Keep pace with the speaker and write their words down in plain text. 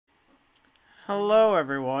Hello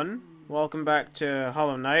everyone, welcome back to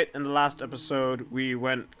Hollow Knight. In the last episode we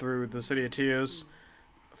went through the City of Tears,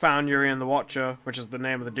 found Urian the Watcher, which is the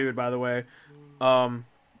name of the dude by the way,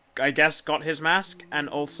 I guess got his mask, and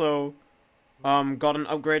also got an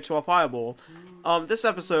upgrade to a fireball. This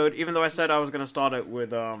episode, even though I said I was going to start it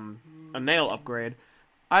with a nail upgrade,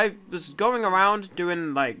 I was going around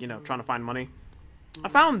doing, like, you know, trying to find money. I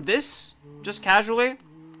found this, just casually.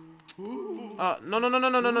 No, don't run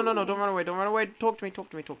away, talk to me.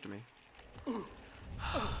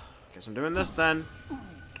 Guess I'm doing this then.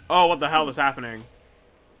 Oh, what the hell is happening?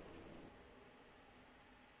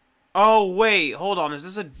 Oh, wait, hold on,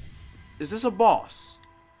 is this a boss?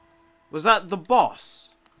 Was that the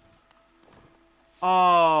boss?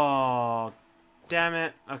 Oh, damn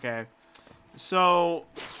it, okay. So,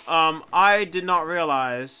 I did not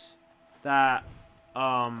realize that,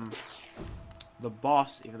 the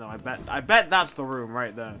boss, even though I bet that's the room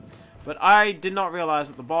right there. But I did not realize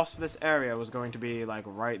that the boss for this area was going to be, like,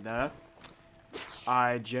 right there.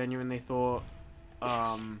 I genuinely thought,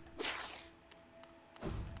 Huh.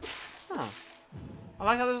 I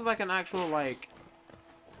like how there's, like, an actual, like,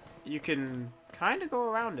 you can kind of go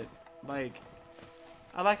around it. Like,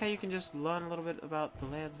 I like how you can just learn a little bit about the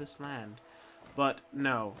lay of this land. But,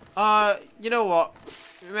 no. You know what?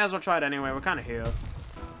 We may as well try it anyway. We're kind of here.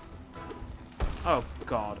 Oh,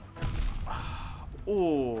 God.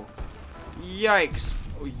 Oh. Yikes.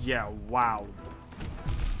 Oh, yeah, wow.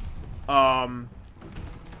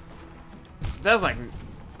 There's, like,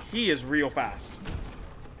 he is real fast.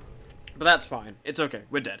 But that's fine. It's okay.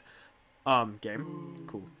 We're dead. Game.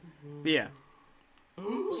 Cool. But, yeah.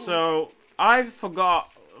 So, I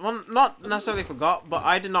forgot. Well, not necessarily forgot, but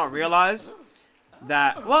I did not realize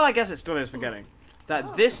that, well, I guess it still is forgetting,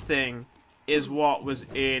 that this thing is what was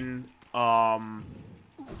in, the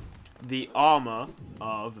armor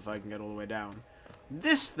of, if I can get all the way down,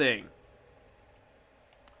 this thing.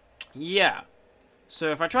 Yeah. So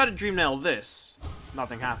if I try to dream nail this,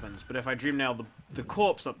 nothing happens. But if I dream nail the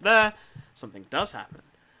corpse up there, something does happen.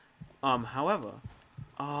 However,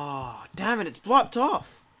 oh, damn it, it's blocked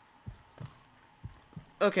off.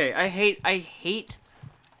 Okay, I hate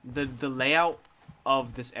the layout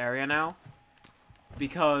of this area now,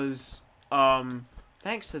 because,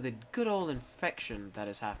 thanks to the good old infection that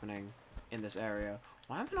is happening in this area.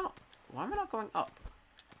 Why am I not going up?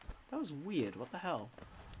 That was weird. What the hell?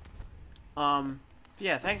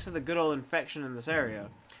 Yeah, thanks to the good old infection in this area,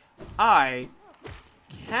 I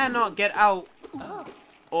cannot get out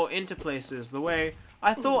or into places the way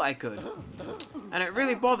I thought I could. And it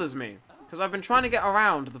really bothers me, because I've been trying to get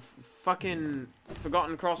around the fucking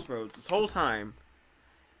Forgotten Crossroads this whole time,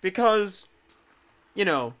 because, you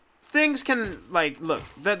know, things can, like, look,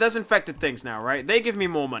 there's infected things now, right? They give me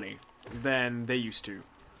more money than they used to.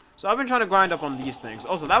 So I've been trying to grind up on these things.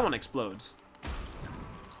 Also, that one explodes.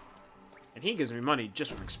 And he gives me money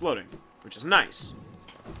just from exploding, which is nice.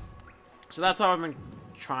 So that's how I've been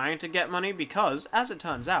trying to get money, because, as it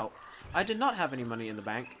turns out, I did not have any money in the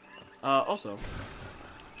bank. Also.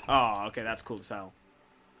 Oh, okay, that's cool as hell.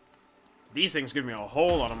 These things give me a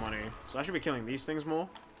whole lot of money, so I should be killing these things more.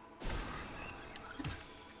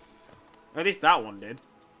 Or at least that one did.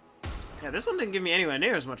 Yeah, this one didn't give me anywhere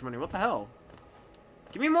near as much money. What the hell?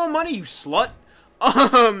 Give me more money, you slut!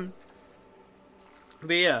 But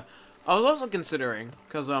yeah, I was also considering,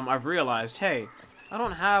 because I've realized, hey, I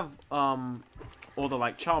don't have all the,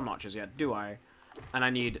 like, charm notches yet, do I? And I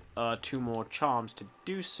need 2 more charms to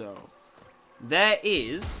do so. There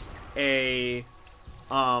is a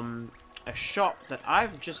shop that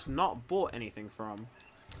I've just not bought anything from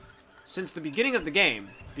since the beginning of the game,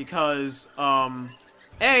 because,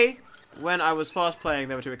 A, when I was first playing,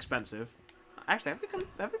 they were too expensive. Actually, have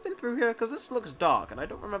we been through here? Because this looks dark, and I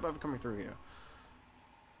don't remember ever coming through here.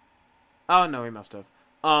 Oh, no, we must have.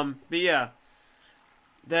 But yeah,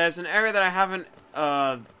 there's an area that I haven't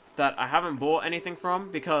bought anything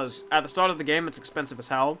from, because at the start of the game, it's expensive as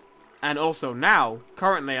hell. And also now,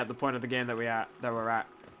 currently at the point of the game that we're at,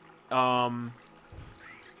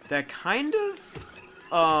 they're kind of,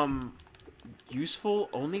 useful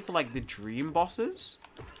only for, like, the dream bosses.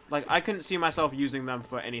 Like, I couldn't see myself using them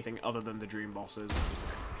for anything other than the dream bosses.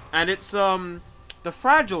 And it's, the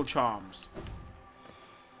fragile charms.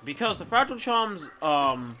 Because the fragile charms,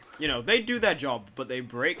 you know, they do their job, but they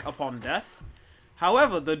break upon death.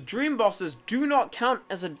 However, the dream bosses do not count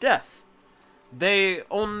as a death. They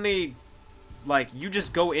only, like, you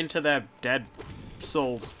just go into their dead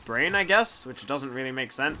soul's brain, I guess, which doesn't really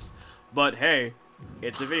make sense. But hey,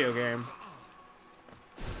 it's a video game.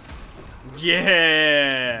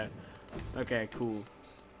 Yeah! Okay, cool.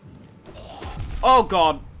 Oh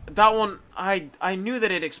god! that one, I knew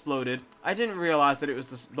that it exploded. I didn't realize that it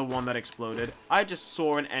was the one that exploded. I just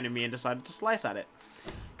saw an enemy and decided to slice at it.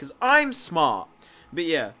 Because I'm smart. But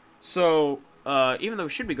yeah, so, even though we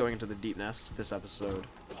should be going into the deep nest this episode,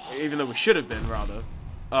 even though we should have been, rather,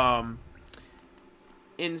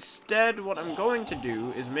 instead, what I'm going to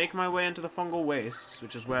do is make my way into the fungal wastes,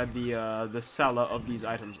 which is where the cellar of these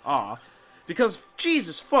items are. Because,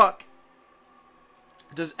 Jesus fuck,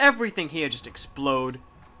 does everything here just explode?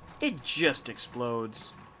 It just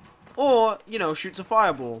explodes. Or, you know, shoots a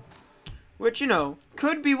fireball. Which, you know,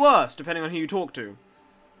 could be worse, depending on who you talk to.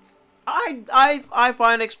 I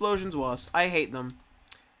find explosions worse. I hate them.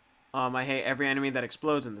 I hate every enemy that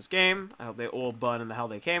explodes in this game. I hope they all burn in the hell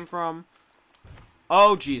they came from.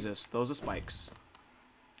 Oh, Jesus. Those are spikes.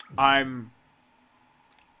 I'm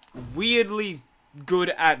weirdly good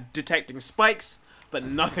at detecting spikes, but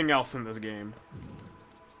nothing else in this game.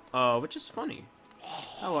 Which is funny.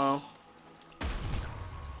 Hello.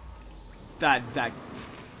 That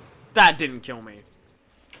didn't kill me.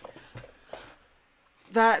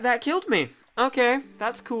 That killed me. Okay,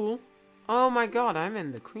 that's cool. Oh my god, I'm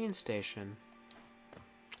in the Queen Station.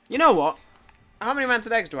 You know what? How many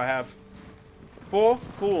Manted eggs do I have? 4?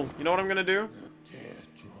 Cool. You know what I'm gonna do?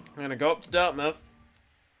 I'm gonna go up to Dartmouth.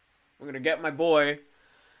 I'm gonna get my boy.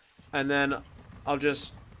 And then I'll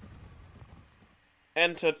just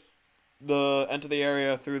enter the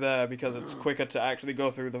area through there because it's quicker to actually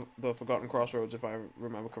go through the Forgotten Crossroads if I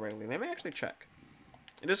remember correctly. Let me actually check.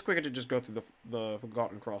 It is quicker to just go through the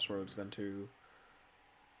Forgotten Crossroads than to...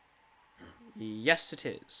 Yes, it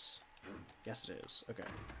is. Yes, it is. Okay.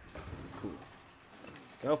 Cool.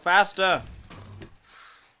 Go faster!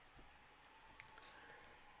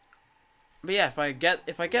 But yeah,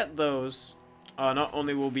 if I get those, not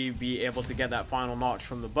only will we be able to get that final notch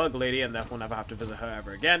from the bug lady and therefore never have to visit her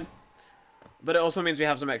ever again, but it also means we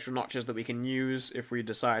have some extra notches that we can use if we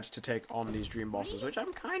decide to take on these dream bosses, which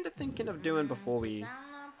I'm kind of thinking of doing before we...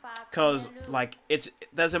 Because, like,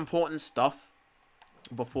 there's important stuff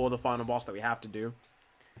before the final boss that we have to do.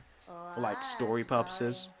 For, like, story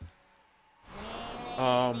purposes.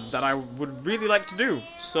 That I would really like to do.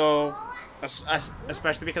 So,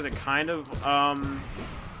 especially because it kind of,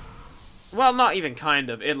 well, not even kind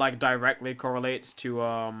of. It, like, directly correlates to,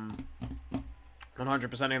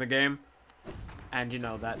 100%ing the game. And, you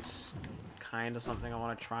know, that's kind of something I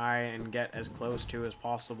want to try and get as close to as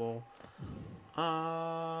possible.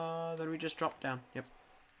 Then we just drop down. Yep.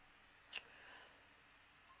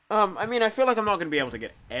 I mean, I feel like I'm not going to be able to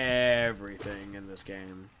get everything in this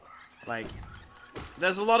game. Like,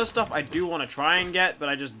 there's a lot of stuff I do want to try and get, but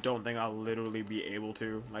I just don't think I'll literally be able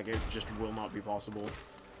to. Like, it just will not be possible.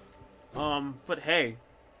 But hey,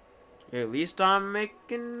 at least I'm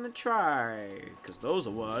making a try. Because those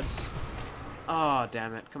are words. Oh,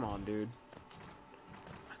 damn it. Come on, dude.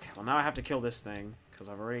 Okay, well, now I have to kill this thing, because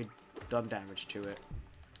I've already done damage to it.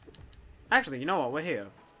 Actually, you know what? We're here.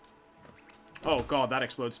 Oh, God, that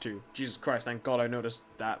explodes too. Jesus Christ, thank God I noticed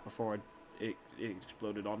that before it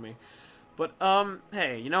exploded on me. But,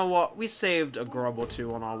 hey, you know what? We saved a grub or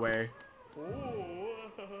two on our way.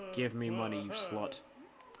 Give me money, you slut.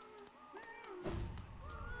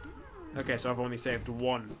 Okay, so I've only saved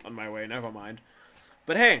 1 on my way, never mind.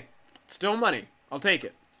 But hey, it's still money. I'll take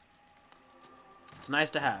it. It's nice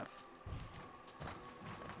to have.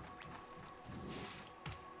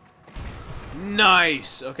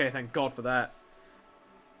 Nice! Okay, thank God for that.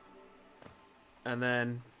 And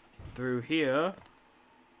then through here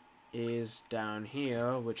is down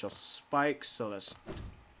here, which are spikes, so let's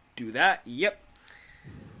do that. Yep.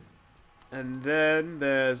 And then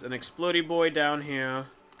there's an explodey boy down here.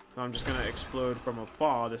 I'm just gonna explode from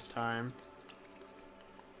afar this time,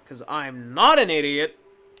 because I'm not an idiot.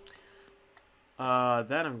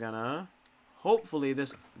 Then I'm gonna... Hopefully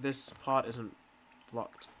this part isn't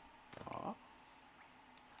blocked off.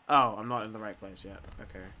 Oh, I'm not in the right place yet.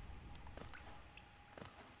 Okay.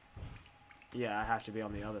 Yeah, I have to be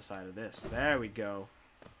on the other side of this. There we go.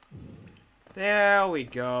 There we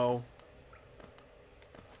go.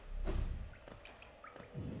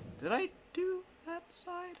 Did I do that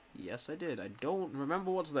side? Yes, I did. I don't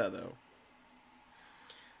remember what's there, though.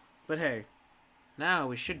 But hey, now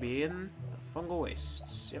we should be in the fungal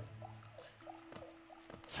wastes. Yep.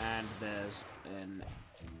 And there's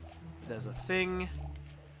a thing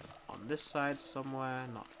on this side somewhere,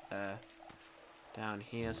 not there. Down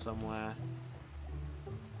here somewhere.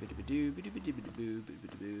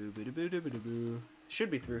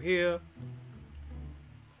 Should be through here.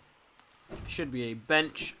 Should be a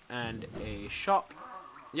bench and a shop.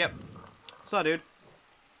 Yep. So, dude,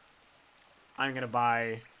 I'm gonna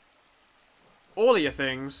buy all of your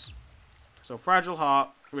things. So Fragile Heart,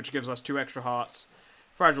 which gives us 2 extra hearts.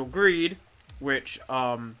 Fragile Greed, which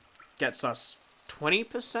gets us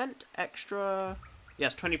 20% extra.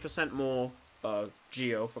 Yes, 20% more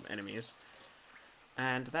Geo from enemies.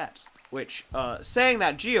 And that, which saying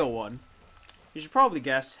that Geo one, you should probably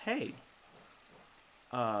guess, hey,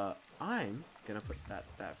 I'm gonna put that.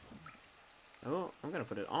 Oh, I'm gonna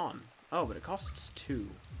put it on. Oh, but it costs 2.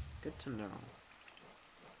 Good to know.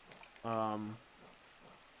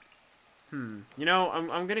 You know,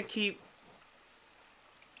 I'm gonna keep.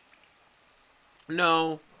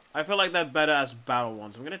 No, I feel like they're better as battle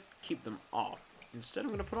ones. I'm gonna keep them off. Instead,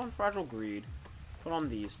 I'm gonna put on Fragile Greed. Put on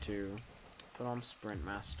these 2. Put on Sprint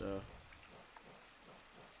Master.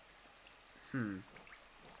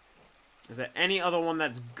 Is there any other one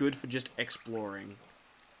that's good for just exploring?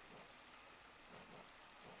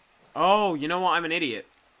 Oh, you know what? I'm an idiot.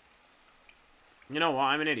 You know what?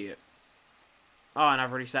 I'm an idiot. Oh, and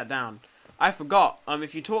I've already sat down. I forgot.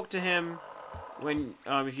 If you talk to him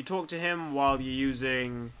while you're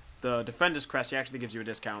using the Defender's Crest, he actually gives you a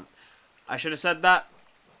discount. I should have said that.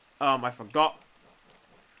 I forgot.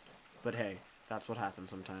 But hey, that's what happens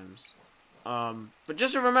sometimes. But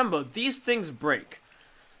just to remember, these things break.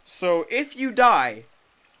 So if you die,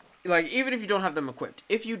 like, even if you don't have them equipped,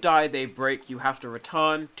 if you die, they break. You have to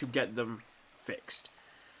return to get them fixed.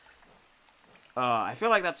 I feel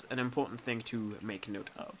like that's an important thing to make note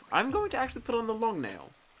of. I'm going to actually put on the long nail.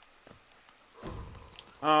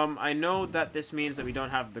 I know that this means that we don't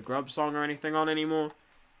have the grub song or anything on anymore.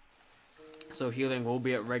 So healing will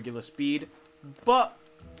be at regular speed. But,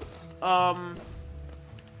 you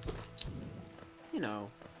know,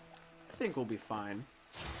 I think we'll be fine.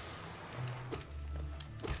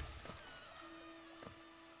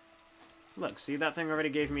 Look, see, that thing already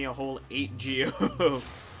gave me a whole 8 Geo.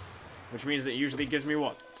 Which means it usually gives me,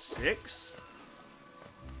 what, 6?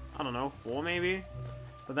 I don't know, 4 maybe?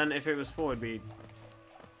 But then if it was 4, it'd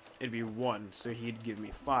be 1, so he'd give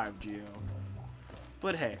me 5 Geo.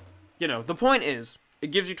 But hey, you know, the point is,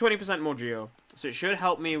 it gives you 20% more Geo, so it should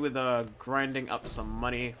help me with grinding up some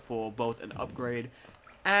money for both an upgrade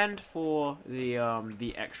and for the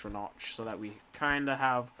extra notch, so that we kind of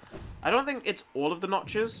have... I don't think it's all of the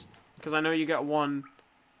notches, because I know you get one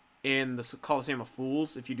in the Coliseum of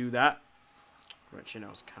Fools if you do that, which, you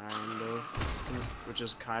know, is which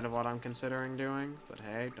is kind of what I'm considering doing, but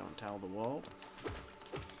hey, don't tell the world.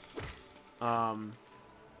 I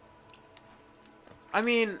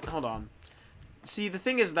mean, hold on. See, the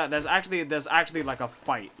thing is that there's actually like a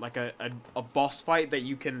fight, like a boss fight that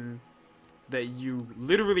you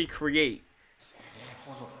literally create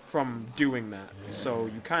from doing that. So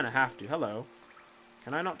you kind of have to. Hello.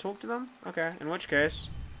 Can I not talk to them? Okay, in which case,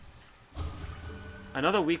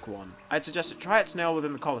 another weak one. I'd suggest try its snail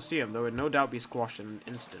within the Colosseum, though it would no doubt be squashed in an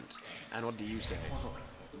instant. And what do you say?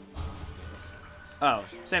 Oh,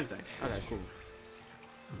 same thing. Okay, cool.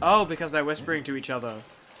 Oh, because they're whispering to each other.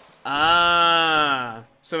 Ah,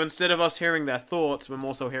 so instead of us hearing their thoughts, we're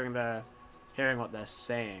also hearing what they're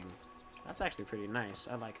saying. That's actually pretty nice.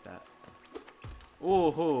 I like that. Ooh,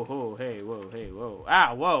 ho, ho, hey, whoa, hey, whoa.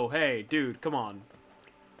 Ah, whoa, hey, dude, come on.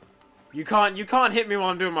 You can't hit me while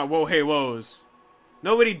I'm doing my whoa, hey, whoas.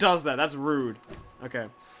 Nobody does that. That's rude. Okay.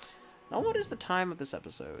 Now, what is the time of this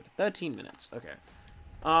episode? 13 minutes. Okay.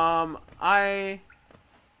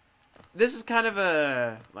 This is kind of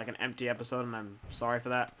like an empty episode, and I'm sorry for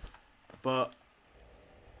that. But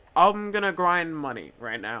I'm gonna grind money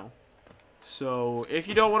right now. So if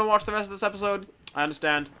you don't want to watch the rest of this episode, I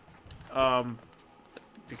understand.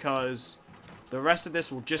 Because the rest of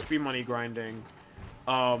this will just be money grinding.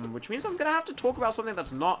 Which means I'm gonna have to talk about something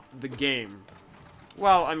that's not the game.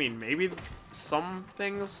 Well, I mean, maybe some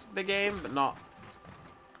things the game, but not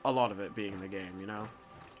a lot of it being the game, you know?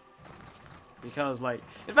 Because, like,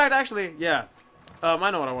 in fact, actually, yeah,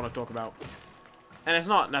 I know what I want to talk about. And it's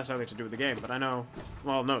not necessarily to do with the game, but I know,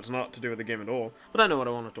 well, no, it's not to do with the game at all, but I know what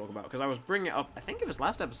I want to talk about, because I was bringing it up, I think it was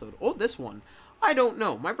last episode, or this one, I don't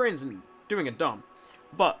know, my brain's doing it dumb,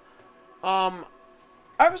 but,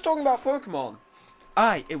 I was talking about Pokemon.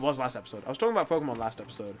 It was last episode. I was talking about Pokemon last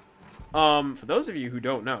episode. For those of you who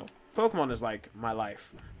don't know, Pokemon is like my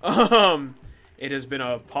life. It has been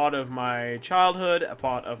a part of my childhood, a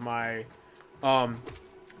part of my,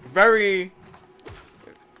 very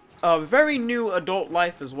new adult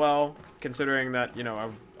life as well, considering that, you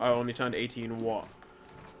know, I only turned 18, what?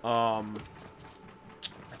 I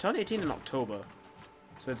turned 18 in October.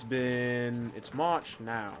 So it's March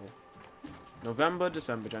now. November,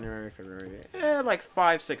 December, January, February. Like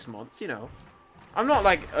 5-6 months, you know. I'm not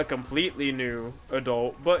like a completely new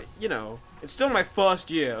adult, but you know, it's still my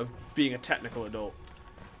first year of being a technical adult.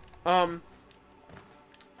 And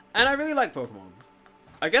I really like Pokemon.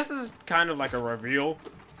 I guess this is kind of like a reveal,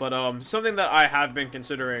 but something that I have been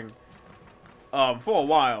considering for a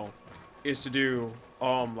while is to do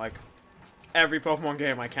like every Pokemon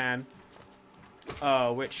game I can,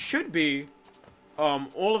 which should be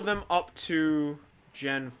all of them up to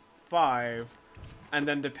Gen 5. And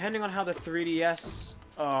then depending on how the 3DS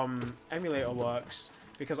emulator works,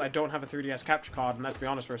 because I don't have a 3DS capture card, and let's be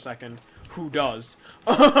honest for a second, who does?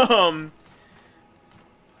 Fuck.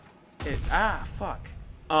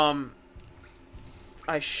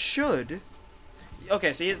 I should...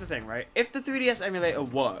 Okay, so here's the thing, right? If the 3DS emulator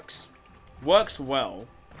works well,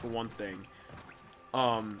 for one thing,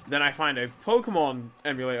 then I find a Pokemon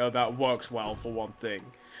emulator that works well, for one thing.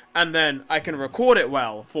 And then I can record it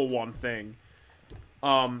well, for one thing.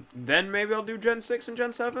 Then maybe I'll do Gen 6 and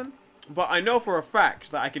Gen 7. But I know for a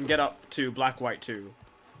fact that I can get up to Black, White 2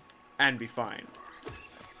 and be fine.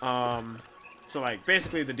 So like,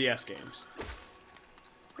 basically the DS games.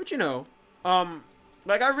 But you know,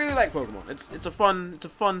 like I really like Pokemon. It's a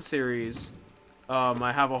fun series.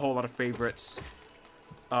 I have a whole lot of favorites.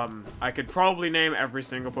 I could probably name every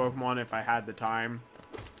single Pokemon if I had the time.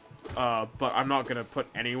 But I'm not gonna put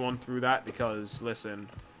anyone through that because, listen,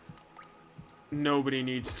 nobody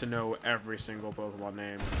needs to know every single Pokemon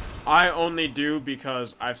name. I only do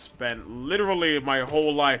because I've spent literally my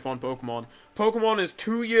whole life on Pokemon. Pokemon is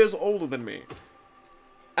 2 years older than me.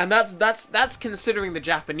 And that's considering the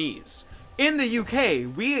Japanese. In the UK,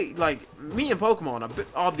 we, like, me and Pokemon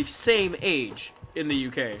are the same age in the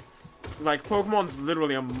UK. Like, Pokemon's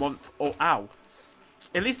literally a month, ow.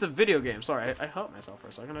 At least the video game, sorry, I hurt myself for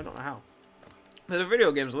a second, I don't know how. But the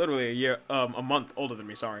video game's literally a month older than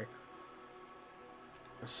me, sorry.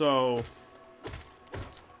 So,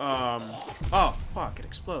 oh, fuck, it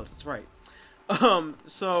explodes, that's right.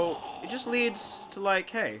 So, it just leads to, like,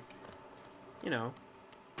 hey, you know,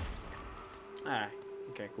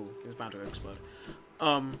 okay, cool, it was bound to explode.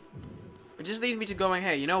 It just leads me to going,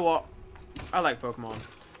 hey, you know what, I like Pokemon,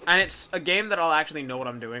 and it's a game that I'll actually know what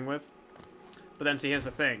I'm doing with, but then, see, here's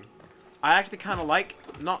the thing, I actually kind of like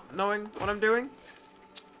not knowing what I'm doing.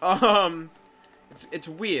 It's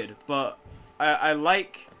weird, but I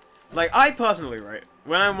like I personally, right,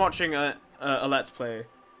 when I'm watching a Let's Play,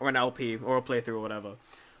 or an LP, or a playthrough, or whatever,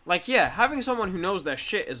 like, yeah, having someone who knows their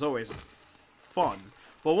shit is always fun,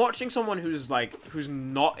 but watching someone who's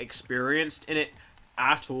not experienced in it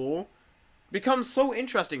at all becomes so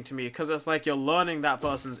interesting to me, because it's like you're learning that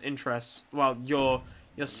person's interests, well, you're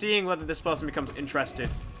seeing whether this person becomes interested,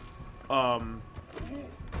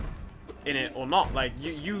 in it or not. Like,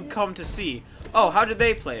 you come to see, oh, how did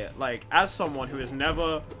they play it? Like, as someone who has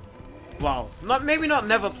never, well, maybe not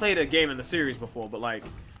never played a game in the series before, but like,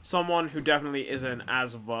 someone who definitely isn't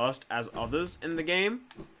as versed as others in the game.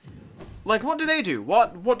 Like, what do they do?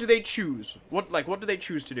 What do they choose? What do they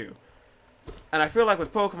choose to do? And I feel like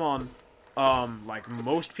with Pokemon, like,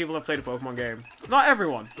 most people have played a Pokemon game. Not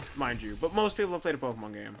everyone, mind you, but most people have played a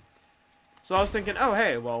Pokemon game. So I was thinking, oh,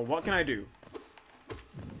 hey, well, what can I do?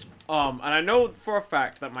 And I know for a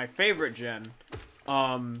fact that my favorite gen,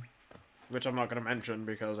 which I'm not going to mention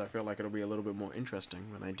because I feel like it'll be a little bit more interesting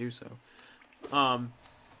when I do so.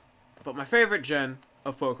 But my favorite gen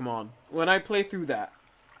of Pokemon, when I play through that,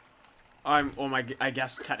 I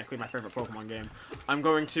guess technically my favorite Pokemon game, I'm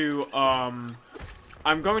going to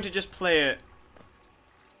just play it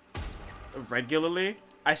regularly.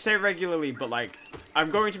 I say regularly, but like,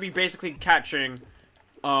 I'm going to be basically catching,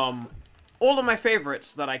 all of my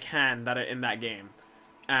favorites that I can that are in that game,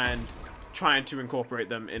 and trying to incorporate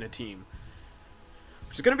them in a team.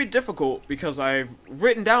 Which is going to be difficult, because I've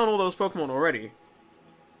written down all those Pokemon already.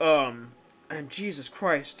 And Jesus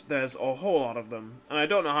Christ, there's a whole lot of them. And I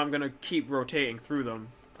don't know how I'm going to keep rotating through them.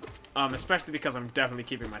 Especially because I'm definitely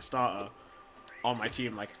keeping my starter on my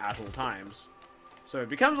team, like, at all times. So it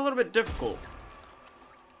becomes a little bit difficult.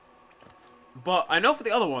 But I know for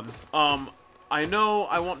the other ones, I know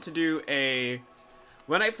I want to do a...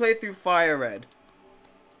 When I play through Fire Red,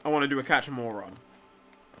 I want to do a Catch 'em All run.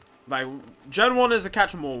 Like, Gen 1 is a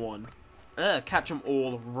Catch 'em All one. Catch 'em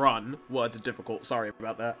All run. Words are difficult, sorry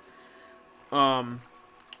about that.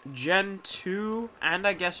 Gen 2, and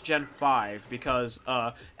I guess Gen 5, because,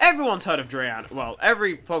 everyone's heard of Drayano. Well,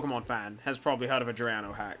 every Pokemon fan has probably heard of a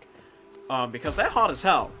Drayano hack. Because they're hard as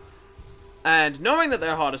hell. And knowing that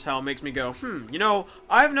they're hard as hell makes me go, you know,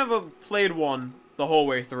 I've never played one the whole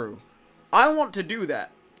way through. I want to do that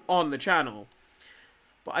on the channel.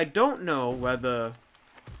 But I don't know whether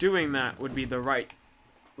doing that would be the right,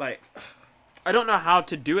 like, I don't know how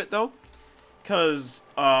to do it, though. Because,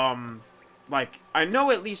 like, I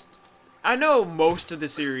know most of the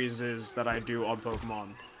series that I do on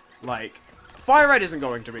Pokemon. Like, Fire Red isn't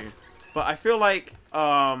going to be. But I feel like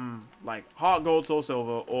Heart Gold, Soul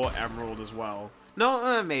Silver, or Emerald as well.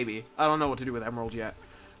 No, maybe. I don't know what to do with Emerald yet.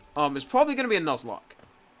 It's probably going to be a Nuzlocke.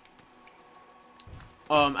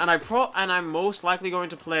 And I'm most likely going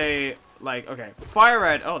to play, like, okay, Fire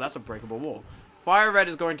Red. Oh, that's a breakable wall. Fire Red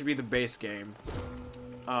is going to be the base game.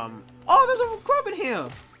 Oh, there's a grub in here.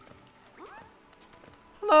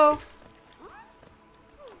 Hello.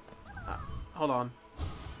 Hold on.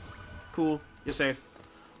 Cool, you're safe.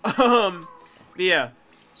 But yeah.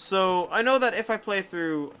 So I know that if I play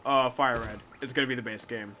through Fire Red, it's gonna be the base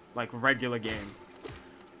game, like regular game.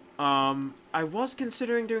 I was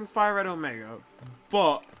considering doing Fire Red Omega,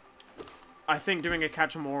 but I think doing a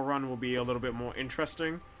Catch 'em All run will be a little bit more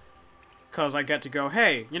interesting. Because I get to go,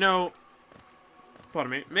 hey, you know,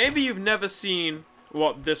 pardon me, maybe you've never seen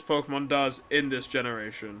what this Pokemon does in this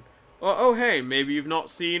generation. Or, oh, hey, maybe you've not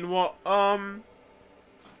seen what,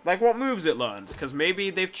 like what moves it learns. Because maybe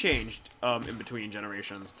they've changed, in between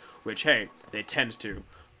generations. Which, hey, they tend to.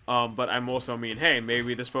 But I'm also mean, hey,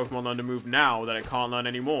 maybe this Pokemon learned a move now that it can't learn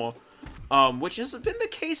anymore. Which has been the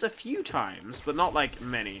case a few times, but not, like,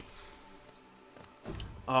 many.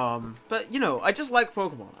 But, you know, I just like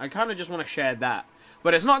Pokemon. I kind of just want to share that.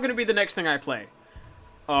 But it's not going to be the next thing I play.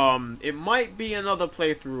 It might be another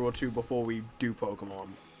playthrough or two before we do Pokemon.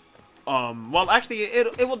 Well, actually,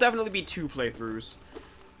 it will definitely be 2 playthroughs.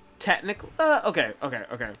 Technically, okay.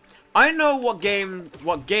 I know what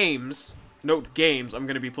games, note games, I'm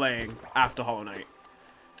going to be playing after Hollow Knight.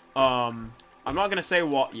 I'm not going to say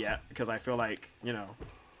what yet, because I feel like, you know,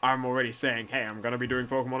 I'm already saying, hey, I'm going to be doing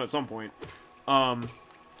Pokemon at some point.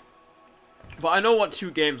 But I know what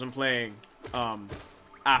 2 games I'm playing,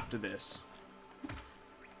 after this.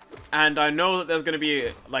 And I know that there's going to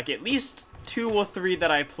be, like, at least 2 or 3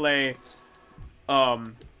 that I play,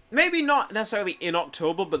 maybe not necessarily in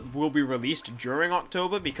October, but will be released during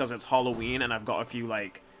October because it's Halloween and I've got a few,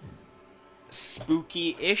 like,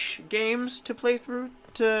 spooky-ish games to play through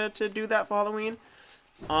to do that for Halloween.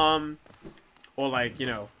 Or, like, you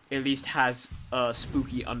know, at least has,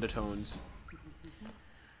 spooky undertones.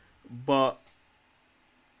 But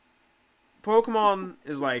Pokemon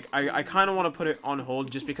is like, I kind of want to put it on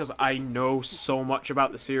hold just because I know so much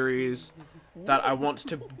about the series that I want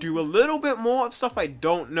to do a little bit more of stuff I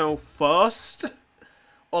don't know first.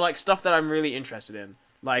 Or like stuff that I'm really interested in.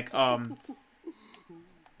 Like, I'll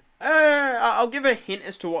give a hint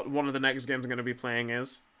as to what one of the next games I'm going to be playing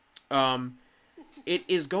is. It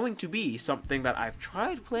is going to be something that I've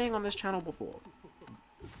tried playing on this channel before.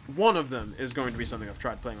 One of them is going to be something I've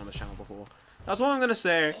tried playing on this channel before. That's all I'm going to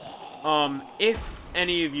say. If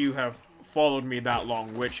any of you have followed me that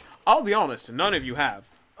long, which, I'll be honest, none of you have,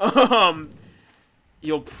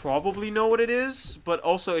 you'll probably know what it is, but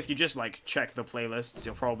also if you just, like, check the playlists,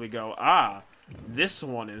 you'll probably go, ah, this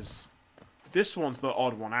one's the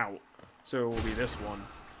odd one out, so it will be this one.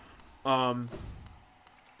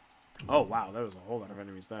 Oh, wow, there was a whole lot of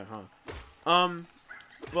enemies there, huh?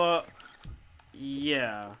 But,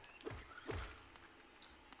 yeah.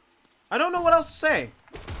 I don't know what else to say.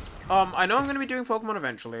 I know I'm going to be doing Pokemon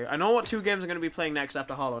eventually. I know what 2 games I'm going to be playing next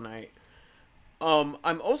after Hollow Knight. I'm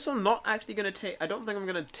also not actually going to take... I don't think I'm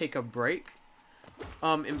going to take a break,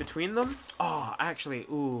 in between them. Oh, actually,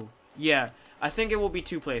 ooh. Yeah, I think it will be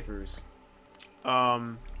 2 playthroughs.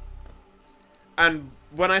 And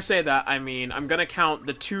when I say that, I mean, I'm going to count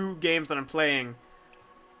the 2 games that I'm playing,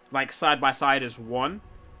 like, side by side as 1.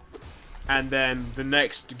 And then the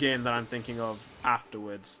next game that I'm thinking of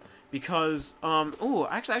afterwards. Because, ooh,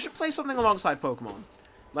 actually, I should play something alongside Pokemon.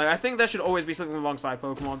 Like, I think there should always be something alongside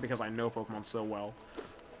Pokemon because I know Pokemon so well.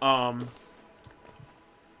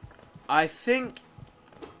 I think,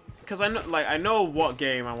 because I know what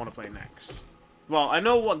game I want to play next. Well, I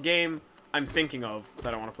know what game I'm thinking of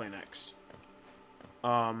that I want to play next.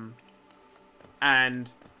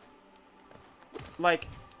 And, like,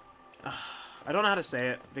 I don't know how to say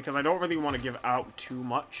it because I don't really want to give out too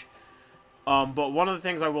much. But one of the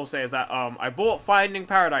things I will say is that, I bought Finding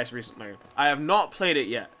Paradise recently. I have not played it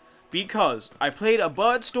yet, because I played A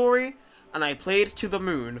Bird Story, and I played To the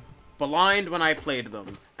Moon, blind when I played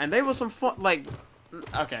them. And they were some fun, like,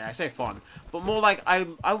 okay, I say fun, but more like, I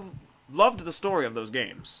loved the story of those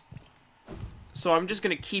games. So I'm just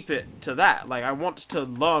gonna keep it to that. Like, I want to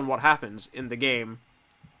learn what happens in the game.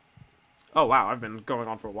 Oh, wow, I've been going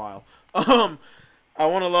on for a while. I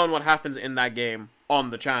want to learn what happens in that game on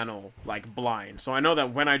the channel, like, blind. So I know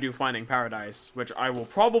that when I do Finding Paradise, which I will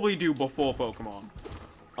probably do before Pokemon,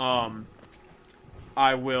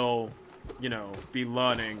 I will, you know, be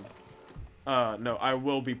learning. No, I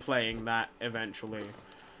will be playing that eventually.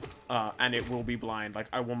 And it will be blind. Like,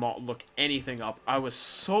 I will not look anything up. I was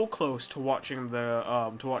so close to watching the,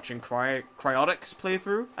 Cryotic's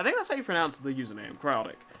playthrough. I think that's how you pronounce the username,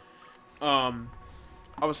 Cryotic.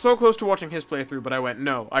 I was so close to watching his playthrough, but I went,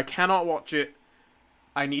 no, I cannot watch it.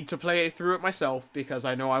 I need to play through it myself, because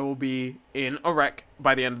I know I will be in a wreck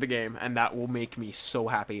by the end of the game, and that will make me so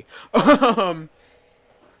happy. But,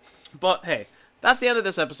 hey, that's the end of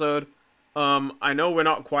this episode. I know we're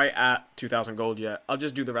not quite at 2,000 gold yet. I'll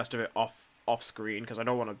just do the rest of it off screen, because I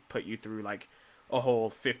don't want to put you through, like, a whole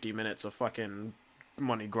 50 minutes of fucking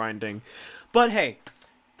money grinding. But, hey,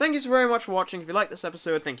 thank you so very much for watching. If you liked this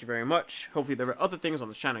episode, thank you very much. Hopefully there are other things on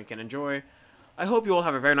the channel you can enjoy. I hope you all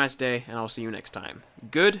have a very nice day, and I'll see you next time.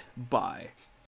 Goodbye.